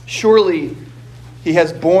Surely he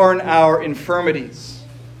has borne our infirmities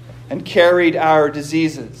and carried our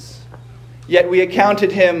diseases. Yet we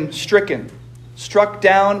accounted him stricken, struck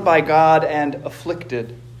down by God, and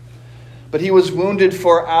afflicted. But he was wounded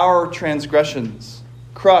for our transgressions,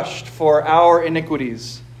 crushed for our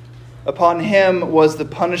iniquities. Upon him was the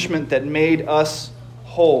punishment that made us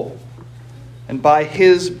whole, and by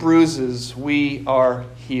his bruises we are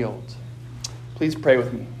healed. Please pray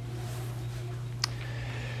with me.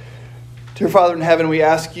 Dear Father in heaven, we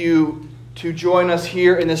ask you to join us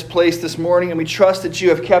here in this place this morning, and we trust that you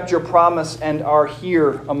have kept your promise and are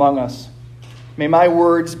here among us. May my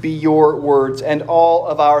words be your words, and all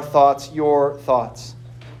of our thoughts your thoughts.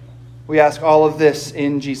 We ask all of this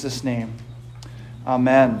in Jesus' name.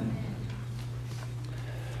 Amen.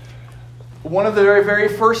 One of the very, very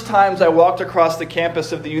first times I walked across the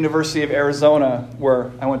campus of the University of Arizona, where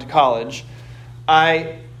I went to college,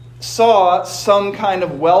 I saw some kind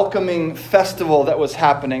of welcoming festival that was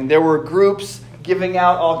happening. There were groups giving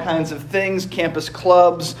out all kinds of things, campus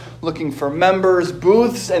clubs, looking for members,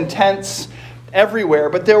 booths and tents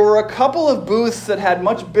everywhere. But there were a couple of booths that had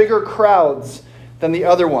much bigger crowds than the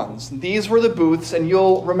other ones. These were the booths, and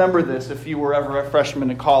you'll remember this if you were ever a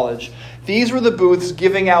freshman in college. These were the booths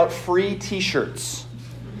giving out free t-shirts.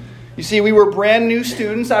 You see, we were brand new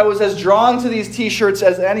students. I was as drawn to these t-shirts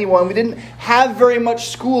as anyone. We didn't have very much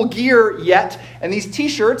school gear yet, and these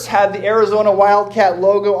t-shirts had the Arizona Wildcat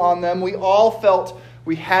logo on them. We all felt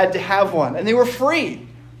we had to have one, and they were free.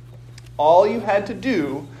 All you had to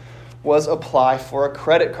do was apply for a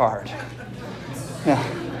credit card. Now,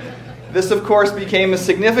 this, of course, became a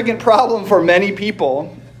significant problem for many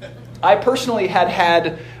people. I personally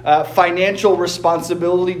had financial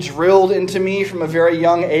responsibility drilled into me from a very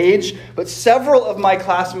young age, but several of my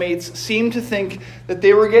classmates seemed to think that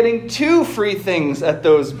they were getting two free things at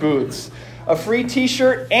those booths, a free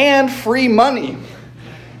t-shirt and free money.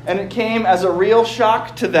 And it came as a real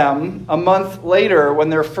shock to them a month later when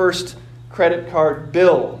their first credit card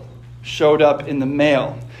bill showed up in the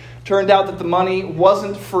mail. Turned out that the money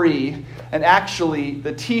wasn't free, and actually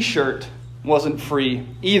the t-shirt wasn't free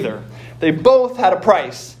either. They both had a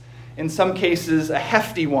price, in some cases a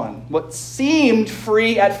hefty one. What seemed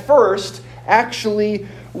free at first actually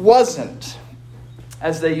wasn't.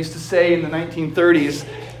 As they used to say in the 1930s,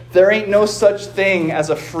 there ain't no such thing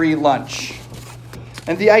as a free lunch.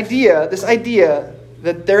 And this idea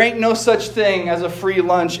that there ain't no such thing as a free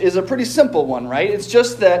lunch is a pretty simple one, right? It's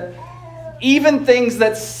just that even things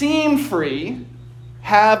that seem free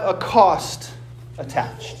have a cost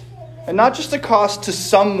attached. And not just a cost to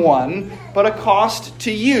someone, but a cost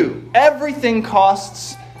to you. Everything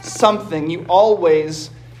costs something. You always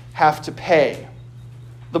have to pay.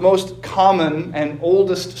 The most common and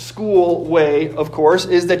oldest school way, of course,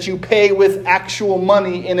 is that you pay with actual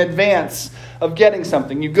money in advance of getting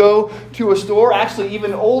something. You go to a store, actually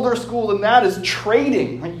even older school than that is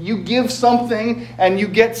trading. You give something and you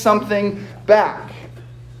get something back.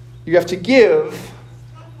 You have to give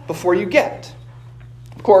before you get.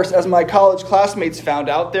 Of course, as my college classmates found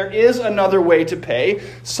out, there is another way to pay.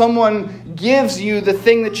 Someone gives you the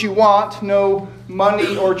thing that you want, no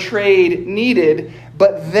money or trade needed,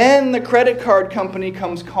 but then the credit card company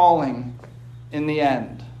comes calling in the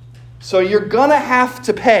end. So you're going to have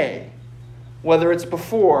to pay, whether it's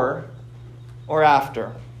before or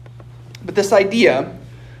after. But this idea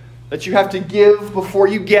that you have to give before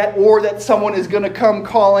you get, or that someone is going to come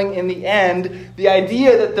calling in the end, the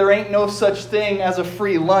idea that there ain't no such thing as a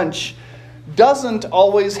free lunch doesn't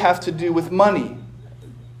always have to do with money.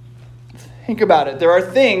 Think about it. There are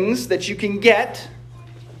things that you can get,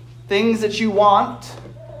 things that you want.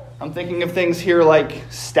 I'm thinking of things here like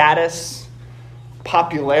status,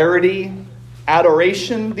 popularity,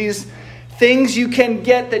 adoration. These things you can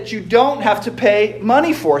get that you don't have to pay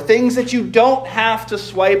money for. Things that you don't have to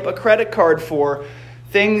swipe a credit card for.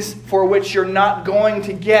 Things for which you're not going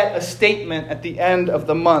to get a statement at the end of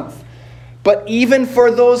the month. But even for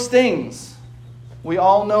those things, we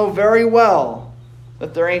all know very well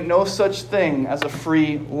that there ain't no such thing as a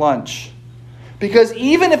free lunch. Because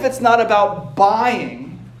even if it's not about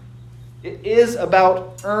buying, it is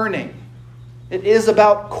about earning. It is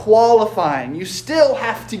about qualifying. You still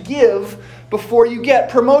have to give before you get.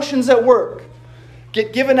 Promotions at work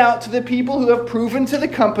get given out to the people who have proven to the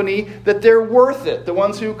company that they're worth it. The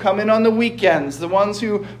ones who come in on the weekends, the ones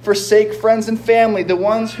who forsake friends and family, the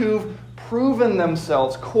ones who've proven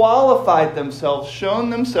themselves, qualified themselves, shown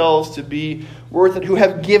themselves to be worth it, who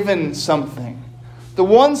have given something. The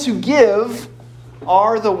ones who give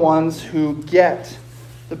are the ones who get.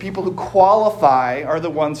 The people who qualify are the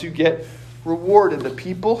ones who get rewarded, the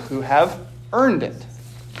people who have earned it.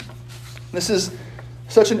 This is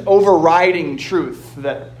such an overriding truth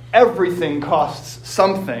that everything costs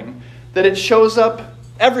something, that it shows up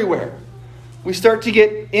everywhere. We start to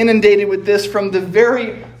get inundated with this from the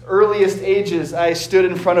very earliest ages. I stood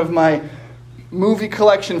in front of my movie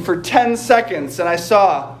collection for 10 seconds and I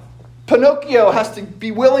saw Pinocchio has to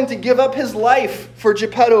be willing to give up his life for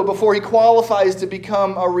Geppetto before he qualifies to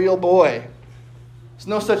become a real boy. There's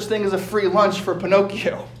no such thing as a free lunch for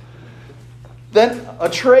Pinocchio. Then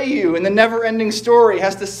Atreyu in the never-ending story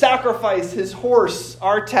has to sacrifice his horse,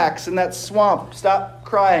 Artax, in that swamp. Stop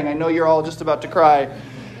crying. I know you're all just about to cry.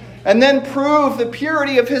 And then prove the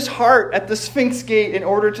purity of his heart at the Sphinx Gate in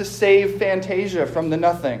order to save Fantasia from the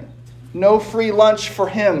nothing. No free lunch for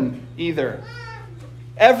him either.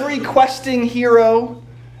 Every questing hero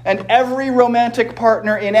and every romantic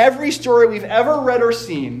partner in every story we've ever read or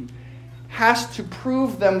seen has to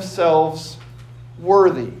prove themselves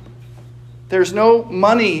worthy. There's no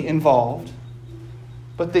money involved,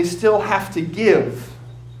 but they still have to give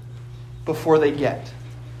before they get.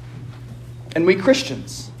 And we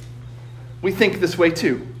Christians, we think this way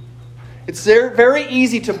too. It's very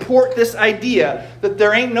easy to port this idea that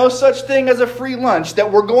there ain't no such thing as a free lunch,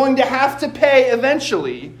 that we're going to have to pay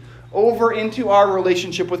eventually, over into our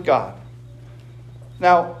relationship with God.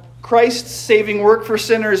 Now, Christ's saving work for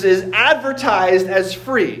sinners is advertised as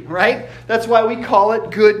free, right? That's why we call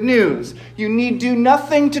it good news. You need do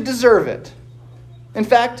nothing to deserve it. In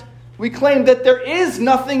fact, we claim that there is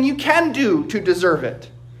nothing you can do to deserve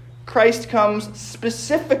it. Christ comes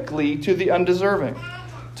specifically to the undeserving,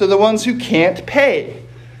 to the ones who can't pay.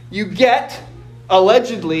 You get,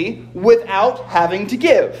 allegedly, without having to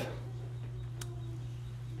give.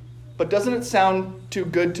 But doesn't it sound too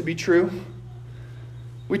good to be true?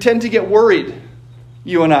 We tend to get worried,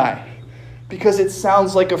 you and I, because it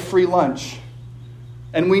sounds like a free lunch.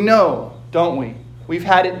 And we know, don't we? We've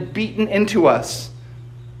had it beaten into us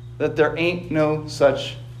that there ain't no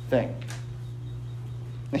such thing.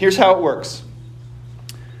 Now here's how it works.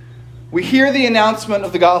 We hear the announcement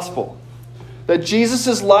of the gospel that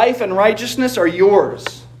Jesus' life and righteousness are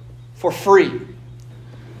yours for free.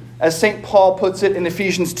 As St. Paul puts it in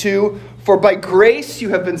Ephesians 2, "For by grace you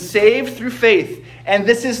have been saved through faith. And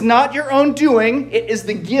this is not your own doing, it is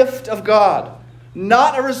the gift of God,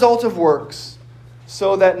 not a result of works,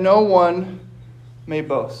 so that no one may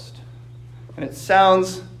boast." And it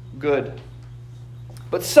sounds good.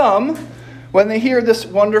 But some, when they hear this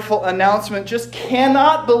wonderful announcement, just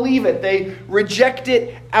cannot believe it. They reject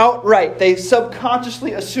it outright. They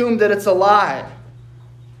subconsciously assume that it's a lie.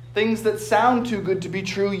 Things that sound too good to be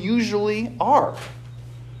true usually are.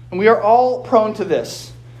 And we are all prone to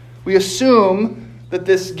this. We assume that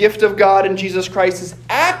this gift of God in Jesus Christ is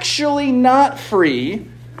actually not free,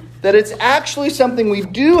 that it's actually something we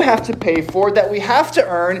do have to pay for, that we have to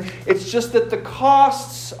earn. It's just that the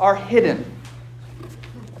costs are hidden.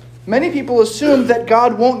 Many people assume that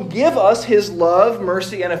God won't give us his love,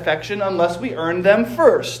 mercy, and affection unless we earn them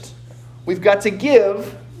first. We've got to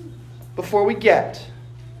give before we get.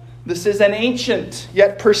 This is an ancient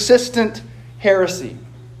yet persistent heresy.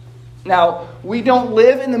 Now, we don't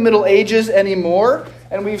live in the Middle Ages anymore,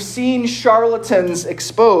 and we've seen charlatans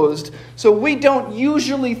exposed, so we don't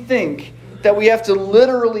usually think that we have to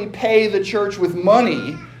literally pay the church with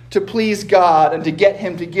money to please God and to get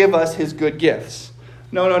him to give us his good gifts.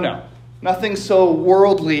 No. Nothing so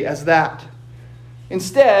worldly as that.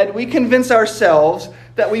 Instead, we convince ourselves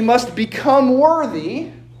that we must become worthy,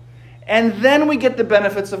 and then we get the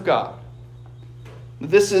benefits of God.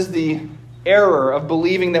 This is the error of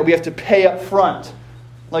believing that we have to pay up front,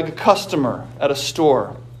 like a customer at a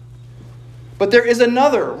store. But there is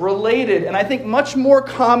another related, and I think much more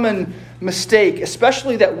common mistake,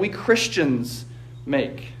 especially that we Christians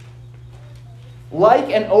make. Like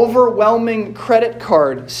an overwhelming credit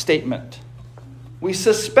card statement, we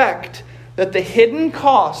suspect that the hidden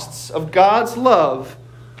costs of God's love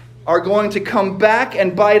are going to come back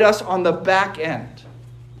and bite us on the back end.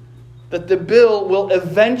 That the bill will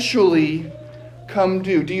eventually come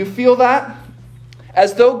due. Do you feel that?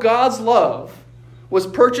 As though God's love was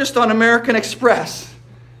purchased on American Express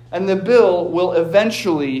and the bill will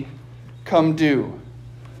eventually come due.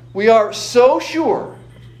 We are so sure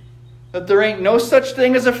that there ain't no such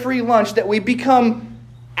thing as a free lunch that we become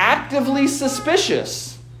actively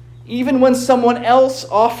suspicious even when someone else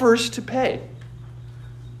offers to pay.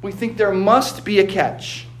 We think there must be a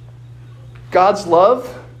catch. God's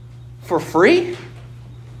love for free?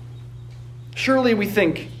 Surely we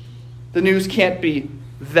think the news can't be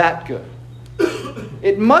that good.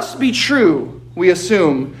 It must be true, we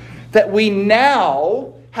assume, that we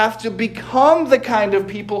now have to become the kind of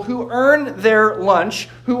people who earn their lunch,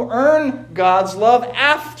 who earn God's love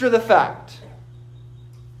after the fact.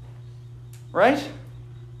 Right?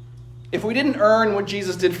 If we didn't earn what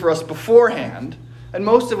Jesus did for us beforehand, and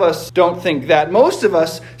most of us don't think that, most of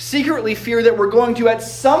us secretly fear that we're going to at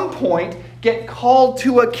some point get called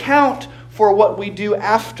to account for what we do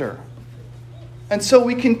after. And so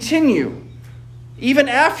we continue, even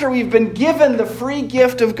after we've been given the free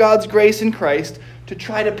gift of God's grace in Christ, to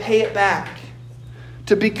try to pay it back,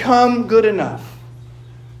 to become good enough,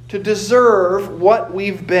 to deserve what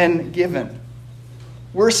we've been given.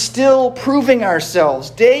 We're still proving ourselves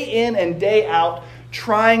day in and day out,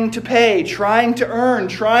 trying to pay, trying to earn,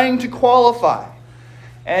 trying to qualify.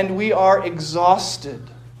 And we are exhausted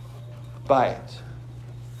by it.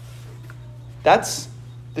 That's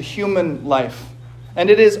the human life. And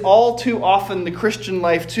it is all too often the Christian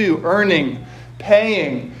life too. Earning,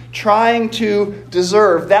 paying, trying to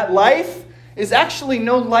deserve. That life is actually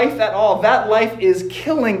no life at all. That life is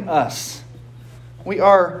killing us. We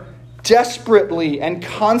are desperately and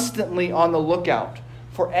constantly on the lookout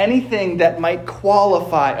for anything that might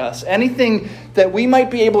qualify us, anything that we might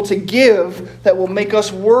be able to give that will make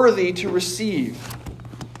us worthy to receive.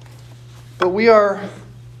 But we are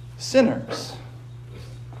sinners,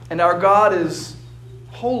 and our God is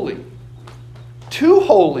holy,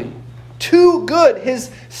 too good.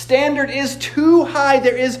 His standard is too high.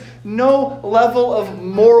 There is no level of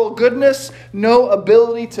moral goodness, no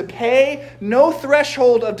ability to pay, no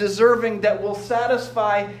threshold of deserving that will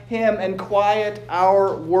satisfy him and quiet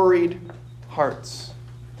our worried hearts.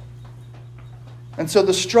 And so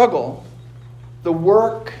the struggle, the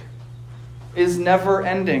work, is never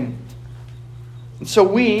ending. And so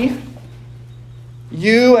we,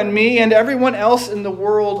 you and me and everyone else in the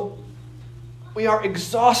world, we are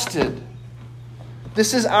exhausted.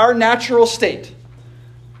 This is our natural state.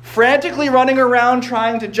 Frantically running around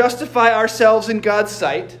trying to justify ourselves in God's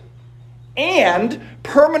sight, and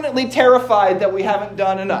permanently terrified that we haven't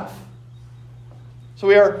done enough. So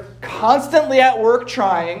we are constantly at work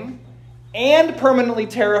trying, and permanently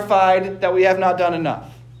terrified that we have not done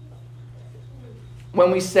enough.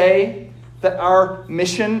 When we say that our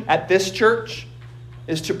mission at this church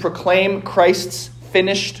is to proclaim Christ's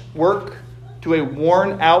finished work to a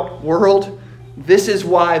worn-out world, this is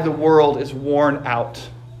why the world is worn out.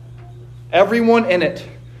 Everyone in it,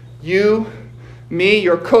 you, me,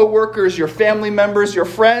 your co-workers, your family members, your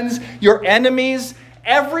friends, your enemies,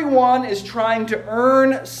 everyone is trying to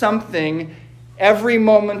earn something every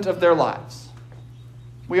moment of their lives.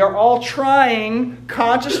 We are all trying,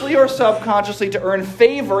 consciously or subconsciously, to earn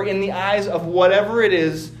favor in the eyes of whatever it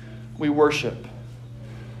is we worship.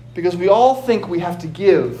 Because we all think we have to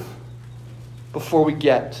give before we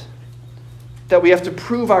get. That we have to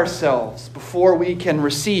prove ourselves before we can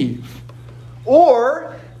receive.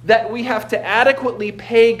 Or that we have to adequately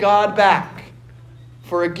pay God back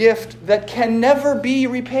for a gift that can never be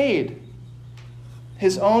repaid.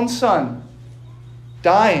 His own Son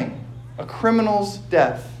dying a criminal's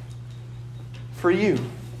death for you.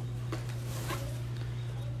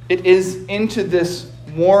 It is into this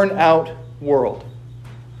worn-out world,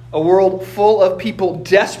 a world full of people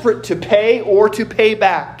desperate to pay or to pay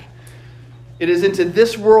back. It is into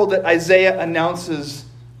this world that Isaiah announces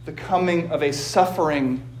the coming of a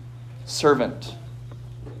suffering servant.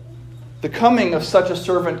 The coming of such a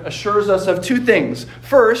servant assures us of two things.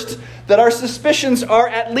 First, that our suspicions are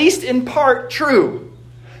at least in part true.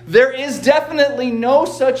 There is definitely no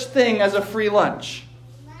such thing as a free lunch.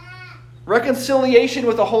 Reconciliation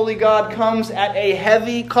with a holy God comes at a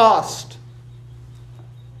heavy cost.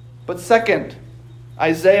 But second,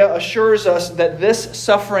 Isaiah assures us that this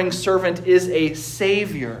suffering servant is a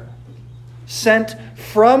Savior sent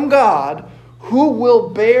from God who will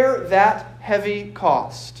bear that heavy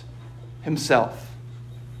cost himself.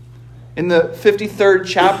 In the 53rd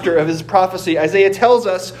chapter of his prophecy, Isaiah tells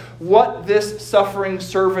us what this suffering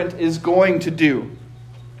servant is going to do.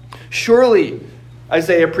 Surely,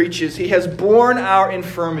 Isaiah preaches, he has borne our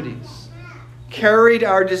infirmities, carried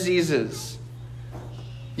our diseases.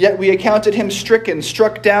 Yet we accounted him stricken,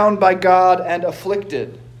 struck down by God, and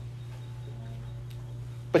afflicted.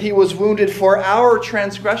 But he was wounded for our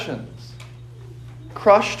transgressions,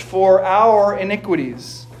 crushed for our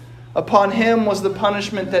iniquities. Upon him was the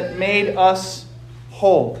punishment that made us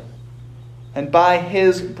whole. And by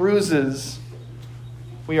his bruises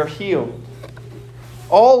we are healed.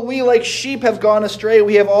 All we like sheep have gone astray.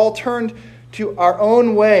 We have all turned to our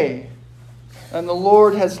own way. And the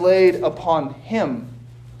Lord has laid upon him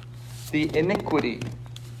the iniquity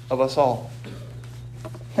of us all.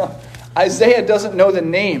 Isaiah doesn't know the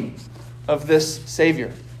name of this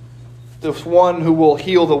Savior, this one who will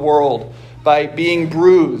heal the world by being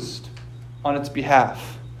bruised on its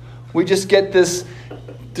behalf. We just get this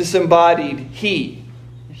disembodied He.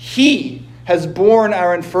 He has borne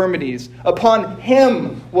our infirmities. Upon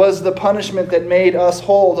Him was the punishment that made us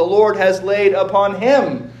whole. The Lord has laid upon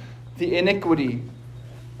Him the iniquity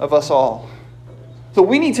of us all. So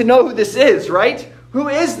we need to know who this is, right? Who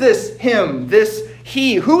is this Him, this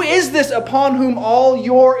He? Who is this upon whom all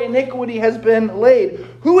your iniquity has been laid?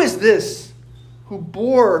 Who is this who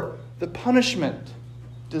bore the punishment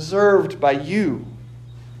deserved by you?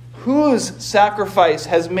 Whose sacrifice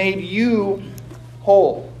has made you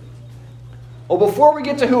whole? Well, before we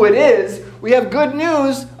get to who it is, we have good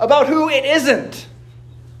news about who it isn't.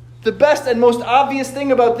 The best and most obvious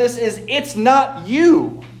thing about this is it's not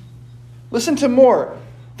you. Listen to more.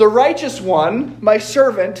 The righteous one, my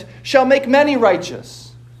servant, shall make many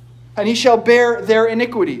righteous, and he shall bear their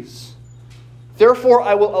iniquities. Therefore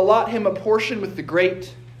I will allot him a portion with the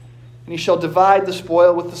great, and he shall divide the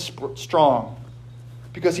spoil with the strong,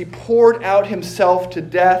 because he poured out himself to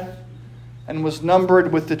death and was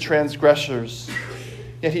numbered with the transgressors.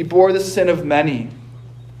 Yet he bore the sin of many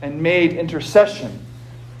and made intercession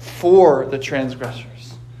for the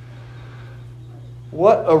transgressors.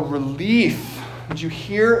 What a relief. Did you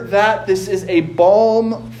hear that? This is a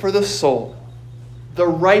balm for the soul. The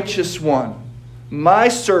righteous one, my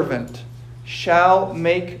servant, shall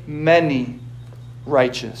make many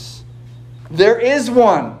righteous. There is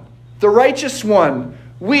one, the righteous one.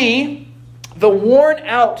 We, the worn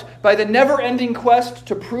out by the never-ending quest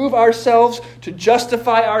to prove ourselves, to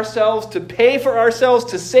justify ourselves, to pay for ourselves,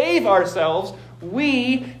 to save ourselves,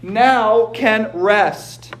 we now can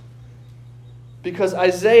rest. Because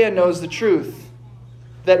Isaiah knows the truth,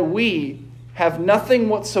 that we have nothing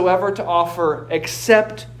whatsoever to offer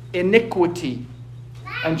except iniquity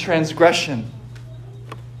and transgression,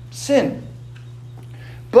 sin.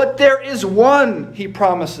 But there is one, he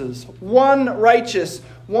promises, one righteous,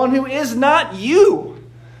 one who is not you,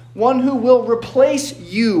 one who will replace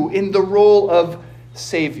you in the role of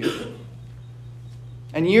Savior.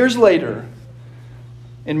 And years later,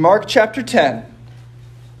 in Mark chapter 10,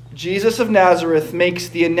 Jesus of Nazareth makes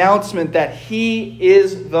the announcement that He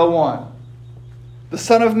is the one. The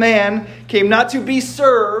Son of Man came not to be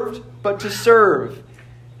served, but to serve,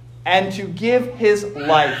 and to give His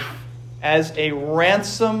life as a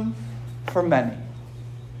ransom for many.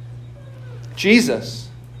 Jesus,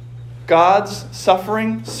 God's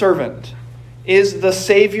suffering servant, is the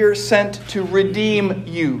Savior sent to redeem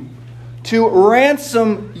you, to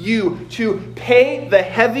ransom you, to pay the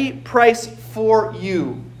heavy price for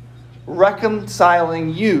you,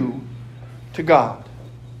 reconciling you to God.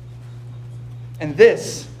 And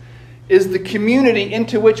this is the community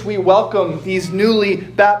into which we welcome these newly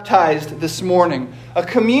baptized this morning. A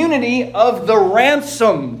community of the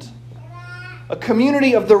ransomed. A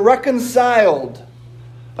community of the reconciled.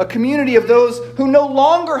 A community of those who no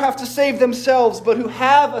longer have to save themselves, but who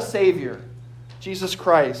have a Savior, Jesus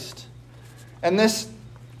Christ. And this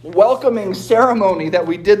welcoming ceremony that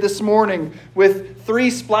we did this morning with 3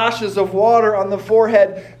 splashes of water on the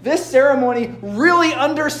forehead, this ceremony really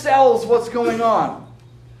undersells what's going on.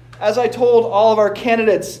 As I told all of our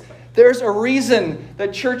candidates, there's a reason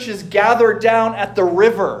that churches gather down at the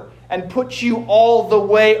river and put you all the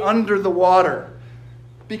way under the water.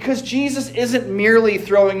 Because Jesus isn't merely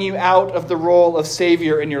throwing you out of the role of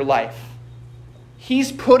Savior in your life.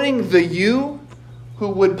 He's putting the you who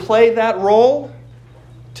would play that role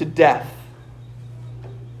to death.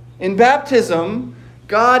 In baptism,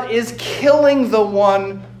 God is killing the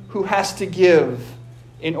one who has to give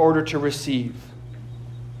in order to receive.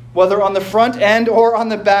 Whether on the front end or on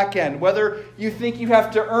the back end, whether you think you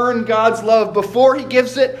have to earn God's love before He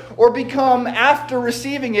gives it or become, after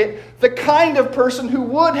receiving it, the kind of person who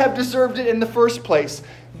would have deserved it in the first place.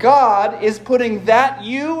 God is putting that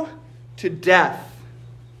you to death,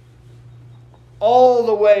 all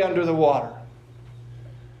the way under the water.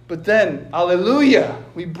 But then, hallelujah,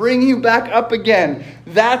 we bring you back up again.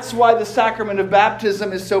 That's why the sacrament of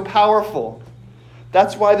baptism is so powerful.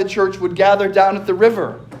 That's why the church would gather down at the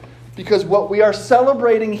river. Because what we are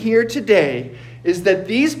celebrating here today is that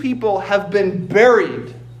these people have been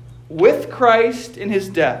buried with Christ in His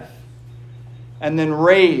death and then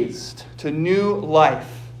raised to new life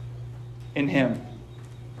in Him.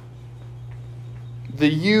 The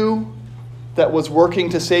you that was working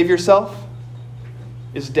to save yourself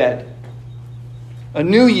is dead. A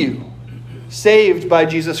new you, saved by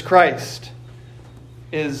Jesus Christ,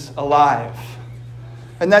 is alive.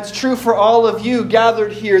 And that's true for all of you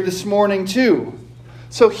gathered here this morning too.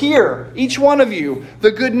 So hear, each one of you,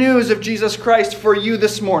 the good news of Jesus Christ for you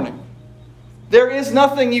this morning. There is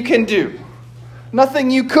nothing you can do,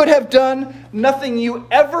 nothing you could have done, nothing you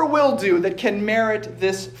ever will do that can merit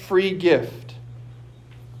this free gift.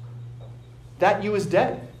 That you is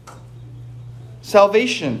dead.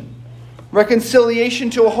 Salvation, reconciliation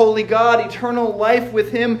to a holy God, eternal life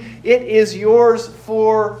with Him, it is yours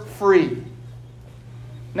for free.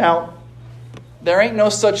 Now, there ain't no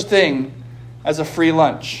such thing as a free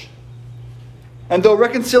lunch. And though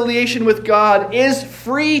reconciliation with God is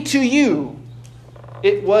free to you,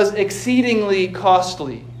 it was exceedingly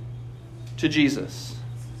costly to Jesus.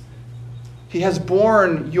 He has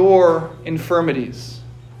borne your infirmities,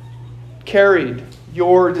 carried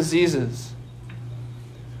your diseases.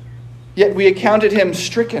 Yet we accounted Him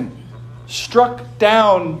stricken, struck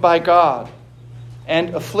down by God,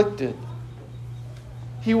 and afflicted.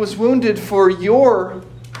 He was wounded for your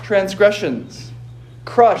transgressions,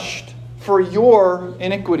 crushed for your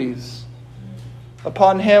iniquities.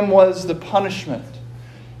 Upon Him was the punishment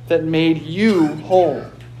that made you whole.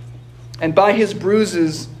 And by His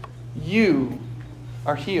bruises, you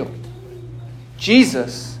are healed.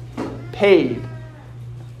 Jesus paid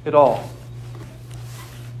it all.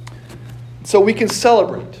 So we can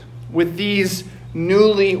celebrate with these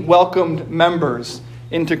newly welcomed members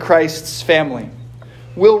into Christ's family.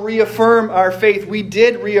 We'll reaffirm our faith. We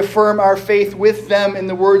did reaffirm our faith with them in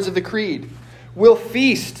the words of the Creed. We'll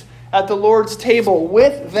feast at the Lord's table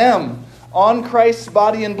with them on Christ's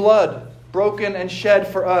body and blood, broken and shed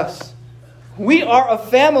for us. We are a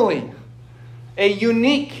family, a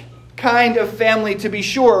unique kind of family to be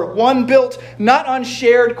sure, one built not on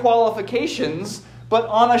shared qualifications, but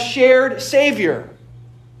on a shared Savior.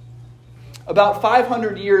 About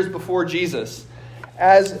 500 years before Jesus,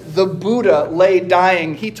 as the Buddha lay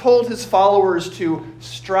dying, he told his followers to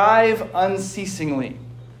strive unceasingly.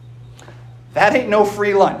 That ain't no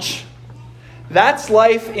free lunch. That's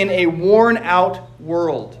life in a worn-out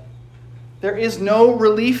world. There is no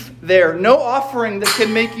relief there, no offering that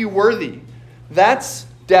can make you worthy. That's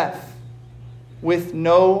death with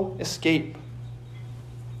no escape.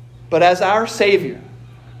 But as our Savior,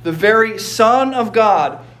 the very Son of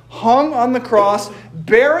God, hung on the cross,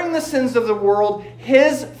 bearing the sins of the world,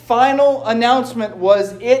 His final announcement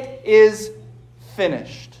was, "It is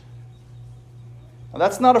finished." Now,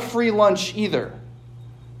 that's not a free lunch either,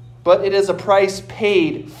 but it is a price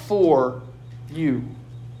paid for you.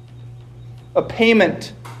 A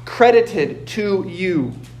payment credited to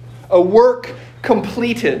you. A work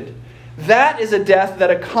completed. That is a death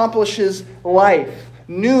that accomplishes life.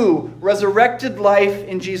 New, resurrected life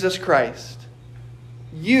in Jesus Christ.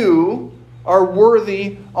 You are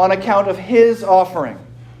worthy on account of His offering,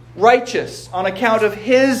 righteous on account of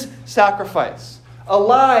His sacrifice,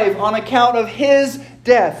 alive on account of His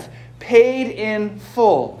death, paid in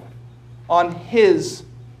full on His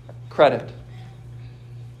credit.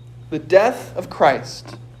 The death of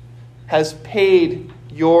Christ has paid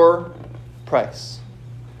your price.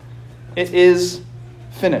 It is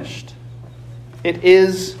finished. It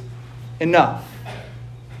is enough.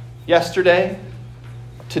 Yesterday,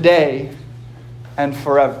 today, and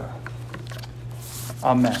forever.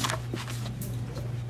 Amen.